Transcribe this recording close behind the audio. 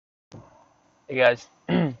Hey guys,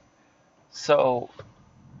 so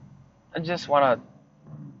I just want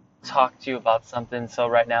to talk to you about something. So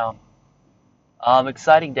right now,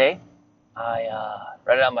 exciting day. I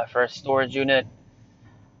rented out my first storage unit.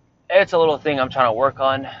 It's a little thing I'm trying to work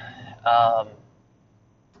on. Um,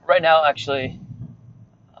 right now, actually,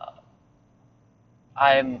 uh,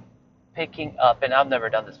 I'm picking up, and I've never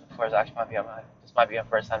done this before. So actually, this might be my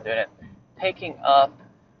first time doing it. Picking up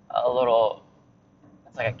a little.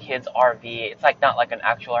 It's like a kid's RV. It's like not like an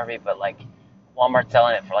actual RV, but like Walmart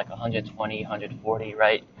selling it for like 120, 140,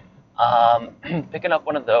 right? Picking up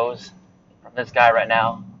one of those from this guy right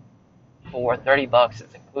now for 30 bucks. It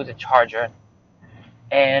includes a charger.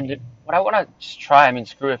 And what I want to just try, I mean,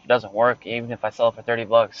 screw if it doesn't work, even if I sell it for 30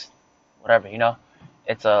 bucks, whatever,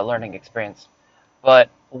 it's a learning experience. But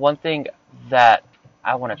one thing that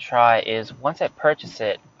I want to try is once I purchase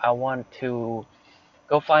it, I want to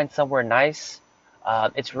go find somewhere nice.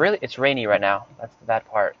 It's rainy right now. That's the bad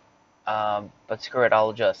part. But screw it,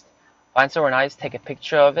 I'll adjust. Find somewhere nice, take a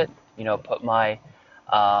picture of it. Put my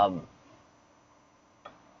um,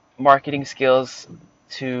 marketing skills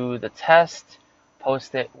to the test.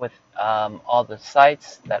 Post it with all the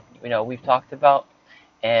sites that we've talked about,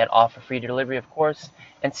 and offer free delivery, of course.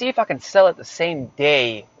 And see if I can sell it the same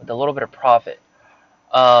day with a little bit of profit.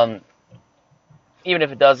 Um, Even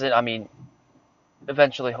if it doesn't, I mean,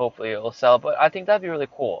 eventually, hopefully, it will sell. But I think that'd be really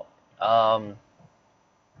cool. Um,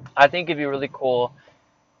 I think it'd be really cool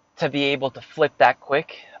to be able to flip that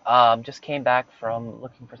quick. Just came back from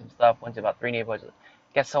looking for some stuff. Went to about three neighborhoods.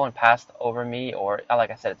 Guess someone passed over me, or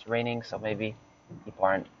like I said, it's raining, so maybe people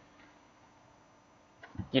aren't.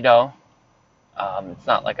 You know, it's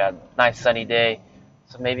not like a nice sunny day,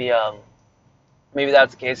 so maybe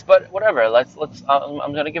that's the case. But whatever. Let's.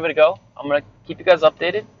 I'm gonna give it a go. I'm gonna keep you guys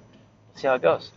updated. See how it goes.